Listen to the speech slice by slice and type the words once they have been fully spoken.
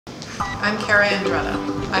I'm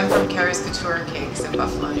Andretta. I'm from Kara's Couture Cakes in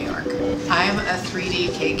Buffalo, New York. I'm a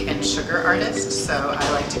 3D cake and sugar artist, so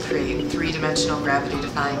I like to create three-dimensional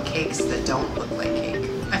gravity-defying cakes that don't look like cake.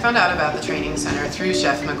 I found out about the training center through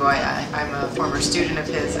Chef Magoya. I'm a former student of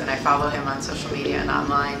his and I follow him on social media and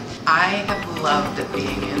online. I have loved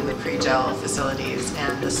being in the PreGel facilities,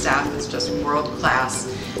 and the staff is just world-class.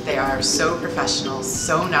 They are so professional,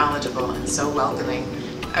 so knowledgeable, and so welcoming.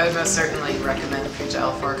 I would most certainly recommend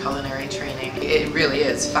PreGel for culinary training. It really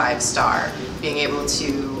is 5-star. Being able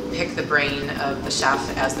to pick the brain of the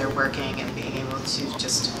chef as they're working and being able to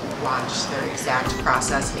just watch their exact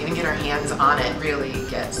process and even get our hands on it, really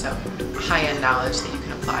get some high-end knowledge that you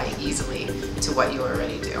can apply easily to what you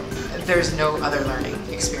already do. There's no other learning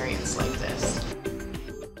experience like this.